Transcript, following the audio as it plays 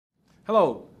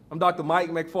Hello, I'm Dr. Mike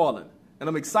McFarland, and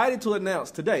I'm excited to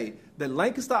announce today that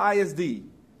Lancaster ISD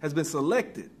has been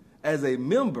selected as a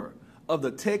member of the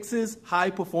Texas High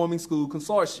Performing School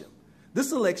Consortium. This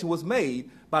selection was made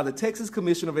by the Texas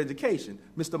Commissioner of Education,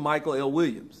 Mr. Michael L.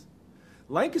 Williams.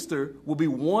 Lancaster will be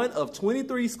one of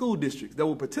 23 school districts that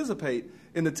will participate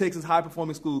in the Texas High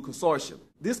Performing School Consortium.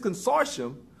 This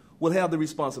consortium will have the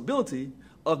responsibility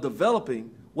of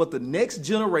developing what the next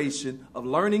generation of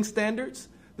learning standards,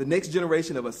 the next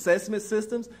generation of assessment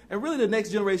systems, and really the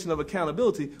next generation of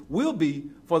accountability will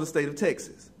be for the state of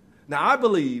Texas. Now, I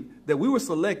believe that we were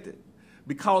selected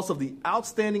because of the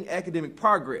outstanding academic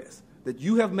progress that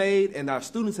you have made and our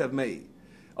students have made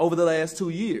over the last 2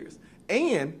 years,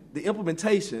 and the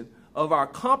implementation of our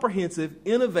comprehensive,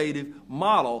 innovative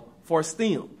model for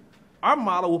STEM. Our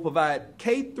model will provide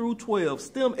K-12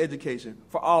 STEM education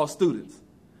for all students.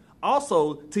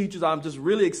 Also, teachers, I'm just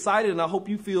really excited, and I hope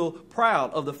you feel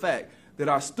proud of the fact that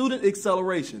our student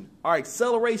acceleration, our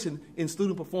acceleration in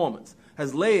student performance,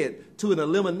 has led to an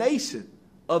elimination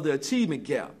of the achievement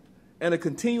gap and a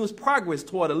continuous progress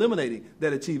toward eliminating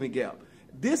that achievement gap.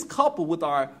 This, coupled with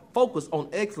our focus on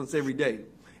excellence every day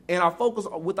and our focus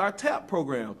with our TAP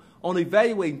program on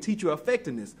evaluating teacher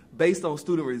effectiveness based on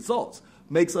student results,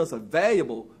 makes us a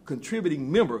valuable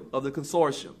contributing member of the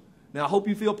consortium. Now, I hope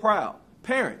you feel proud.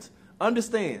 Parents,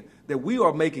 understand that we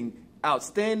are making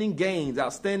outstanding gains,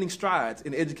 outstanding strides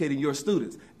in educating your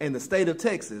students. And the state of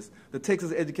Texas, the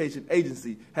Texas Education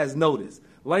Agency, has noticed.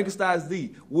 Lancaster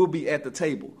ISD will be at the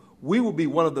table. We will be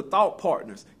one of the thought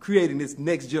partners creating this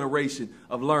next generation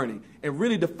of learning and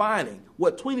really defining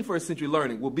what 21st century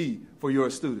learning will be for your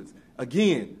students.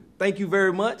 Again, thank you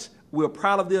very much. We're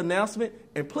proud of the announcement,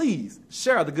 and please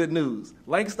share the good news.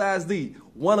 Lancaster ISD,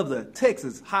 one of the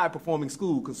Texas High Performing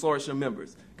School Consortium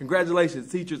members.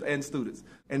 Congratulations, teachers and students.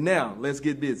 And now, let's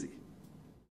get busy.